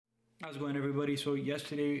How's it going, everybody? So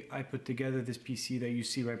yesterday I put together this PC that you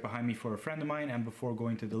see right behind me for a friend of mine, and before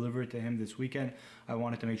going to deliver it to him this weekend, I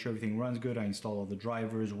wanted to make sure everything runs good. I installed all the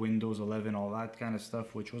drivers, Windows 11, all that kind of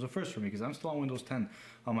stuff, which was a first for me because I'm still on Windows 10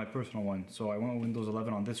 on my personal one. So I went with Windows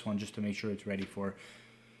 11 on this one just to make sure it's ready for,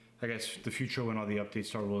 I guess, the future when all the updates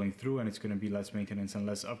start rolling through, and it's going to be less maintenance and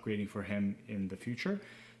less upgrading for him in the future.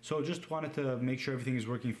 So just wanted to make sure everything is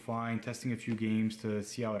working fine, testing a few games to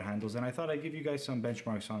see how it handles. And I thought I'd give you guys some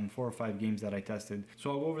benchmarks on 4 or 5 games that I tested. So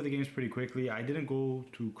I'll go over the games pretty quickly. I didn't go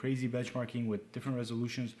to crazy benchmarking with different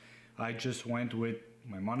resolutions. I just went with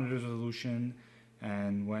my monitor's resolution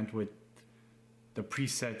and went with the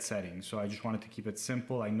preset settings. So I just wanted to keep it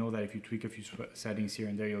simple. I know that if you tweak a few settings here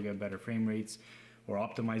and there, you'll get better frame rates or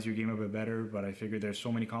optimize your game a bit better, but I figured there's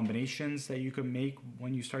so many combinations that you can make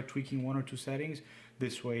when you start tweaking 1 or 2 settings.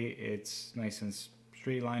 This way it's nice and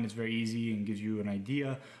straight line, it's very easy and gives you an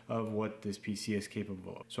idea of what this PC is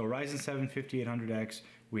capable of. So Ryzen 7 5800X,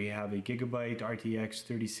 we have a Gigabyte RTX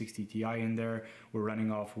 3060 Ti in there. We're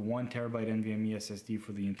running off 1 terabyte NVMe SSD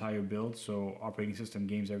for the entire build, so operating system,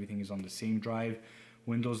 games, everything is on the same drive.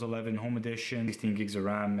 Windows 11 Home Edition, 16 gigs of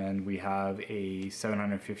RAM, and we have a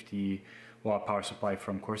 750 watt power supply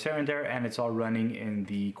from Corsair in there, and it's all running in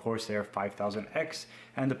the Corsair 5000X,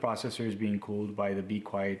 and the processor is being cooled by the Be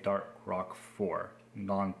Quiet Dark Rock 4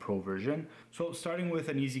 non-pro version. So starting with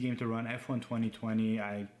an easy game to run, F1 2020,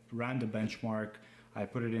 I ran the benchmark. I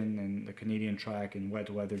put it in the Canadian track in wet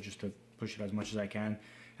weather just to push it as much as I can,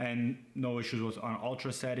 and no issues. Was on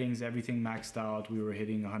ultra settings, everything maxed out. We were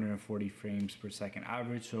hitting 140 frames per second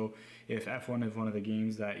average. So if F1 is one of the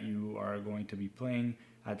games that you are going to be playing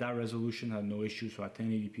at that resolution, had no issues. So at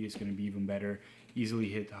 1080p it's going to be even better. Easily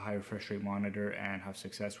hit a high refresh rate monitor and have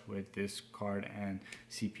success with this card and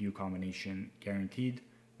CPU combination guaranteed.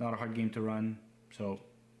 Not a hard game to run, so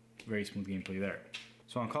very smooth gameplay there.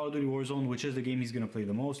 So on Call of Duty Warzone, which is the game he's going to play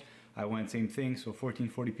the most, I went same thing, so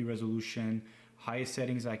 1440p resolution, highest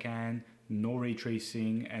settings I can, no ray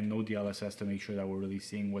tracing and no DLSS to make sure that we're really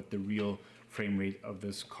seeing what the real frame rate of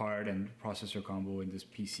this card and processor combo in this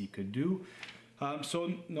PC could do.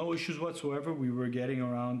 So no issues whatsoever. We were getting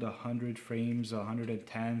around 100 frames,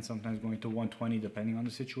 110, sometimes going to 120 depending on the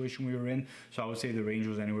situation we were in. So I would say the range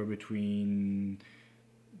was anywhere between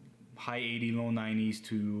high 80, low 90s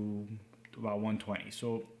to about 120.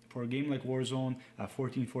 So for a game like Warzone at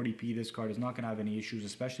 1440p, this card is not going to have any issues,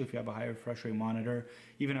 especially if you have a high refresh rate monitor.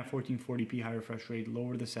 Even at 1440p high refresh rate,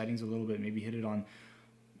 lower the settings a little bit, maybe hit it on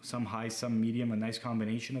some high, some medium, a nice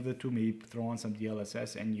combination of the two, maybe throw on some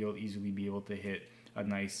DLSS, and you'll easily be able to hit a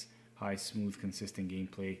nice, high, smooth, consistent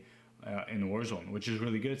gameplay in Warzone, which is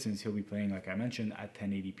really good since he'll be playing, like I mentioned, at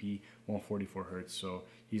 1080p, 144 Hertz. So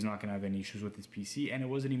he's not going to have any issues with his PC, and it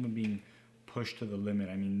wasn't even being pushed to the limit.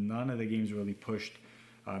 I mean, none of the games really pushed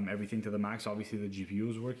everything to the max. Obviously the GPU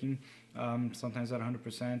is working sometimes at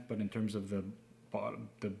 100%, but in terms of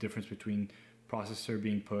the difference between processor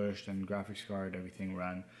being pushed and graphics card, everything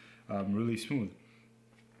ran really smooth.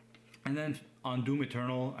 And then on Doom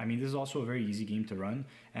Eternal, I mean, this is also a very easy game to run,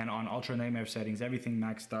 and on Ultra Nightmare settings, everything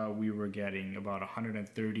maxed out, we were getting about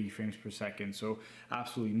 130 frames per second, so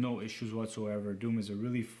absolutely no issues whatsoever. Doom is a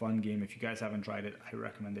really fun game. If you guys haven't tried it, I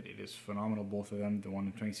recommend it. It is phenomenal, both of them, the one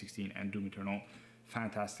in 2016 and Doom Eternal.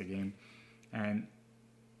 Fantastic game, and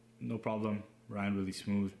no problem, ran really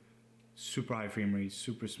smooth. Super high frame rate,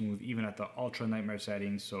 super smooth, even at the Ultra Nightmare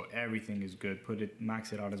settings, so everything is good.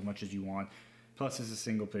 Max it out as much as you want. Plus it's a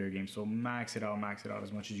single player game, so max it out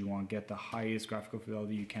as much as you want. Get the highest graphical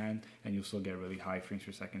fidelity you can, and you'll still get really high frames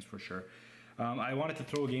per second for sure. I wanted to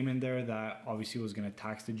throw a game in there that obviously was going to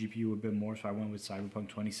tax the GPU a bit more, so I went with Cyberpunk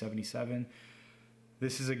 2077.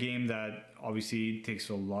 This is a game that obviously takes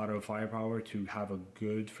a lot of firepower to have a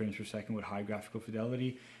good frames per second with high graphical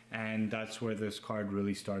fidelity, and that's where this card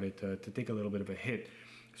really started to take a little bit of a hit.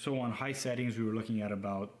 So on high settings, we were looking at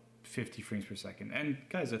about 50 frames per second. And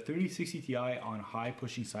guys, a 3060 Ti on high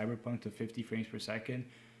pushing Cyberpunk to 50 frames per second,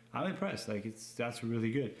 I'm impressed. Like, that's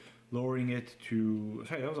really good. Lowering it to,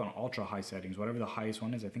 sorry, that was on ultra high settings, whatever the highest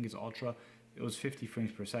one is, I think it's ultra. It was 50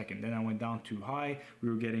 frames per second. Then I went down to high. We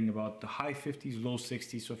were getting about the high 50s, low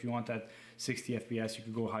 60s. So if you want that 60 FPS, you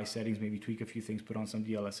could go high settings, maybe tweak a few things, put on some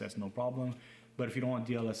DLSS, no problem. But if you don't want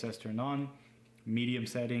DLSS turned on, medium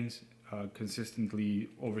settings, consistently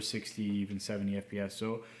over 60, even 70 FPS.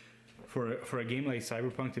 So for a game like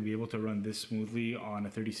Cyberpunk to be able to run this smoothly on a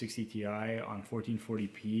 3060 Ti on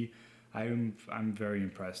 1440p, I'm very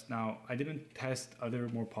impressed. Now, I didn't test other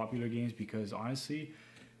more popular games because honestly,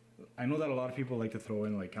 I know that a lot of people like to throw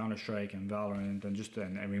in like Counter-Strike and Valorant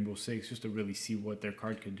and Rainbow Six just to really see what their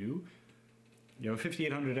card could do. you have a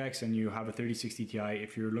 5800X and you have a 3060 Ti,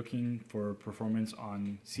 if you're looking for performance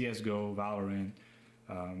on CSGO, Valorant,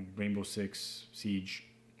 Rainbow Six, Siege,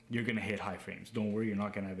 you're gonna hit high frames. Don't worry, you're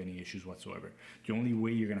not gonna have any issues whatsoever. The only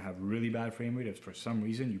way you're gonna have really bad frame rate is for some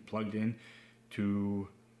reason you plugged in to,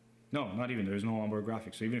 no, not even, there's no onboard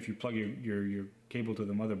graphics. So even if you plug your cable to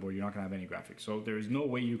the motherboard, you're not gonna have any graphics. So there is no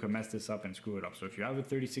way you can mess this up and screw it up. So if you have a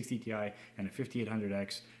 3060 Ti and a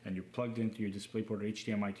 5800X and you're plugged into your DisplayPort or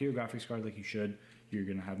HDMI to your graphics card like you should, you're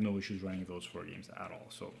gonna have no issues running those 4 games at all.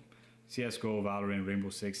 So CSGO, Valorant, Rainbow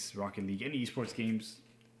Six, Rocket League, any esports games,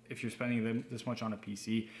 if you're spending this much on a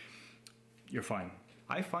PC, you're fine.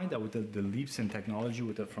 I find that with the leaps in technology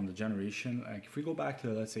from the generation, like if we go back to,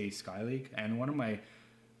 let's say, Skylake, and one of my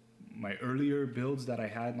earlier builds that I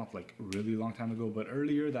had, not like a really long time ago, but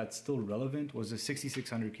earlier that's still relevant, was a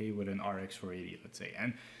 6600K with an RX 480, let's say.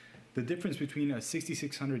 And the difference between a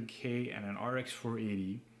 6600K and an RX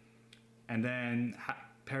 480, and then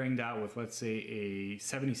pairing that with, let's say, a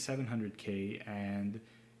 7700K and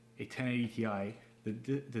a 1080 Ti,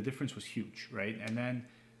 the difference was huge, right? And then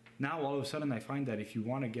now all of a sudden I find that if you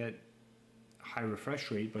want to get high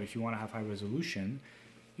refresh rate, but if you want to have high resolution,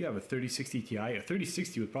 you have a 3060 Ti. A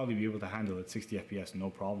 3060 would probably be able to handle it 60 FPS,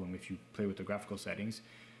 no problem, if you play with the graphical settings.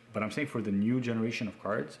 But I'm saying for the new generation of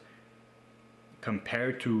cards,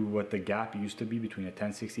 compared to what the gap used to be between a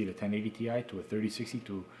 1060 to 1080 Ti to a 3060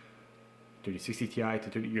 to 3060 Ti to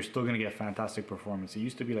 30, you're still going to get fantastic performance. It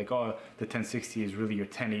used to be like, oh, the 1060 is really your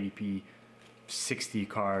 1080p 60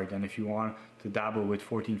 card, and if you want to dabble with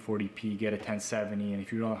 1440p, get a 1070, and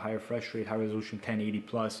if you want a higher refresh rate, high resolution, 1080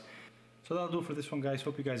 plus. So that'll do it for this one, guys.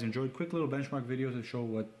 Hope you guys enjoyed. Quick little benchmark video to show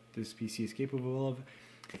what this PC is capable of.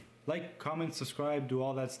 Like, comment, subscribe, do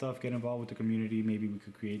all that stuff, get involved with the community. Maybe we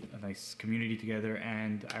could create a nice community together,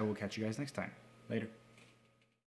 and I will catch you guys next time. Later.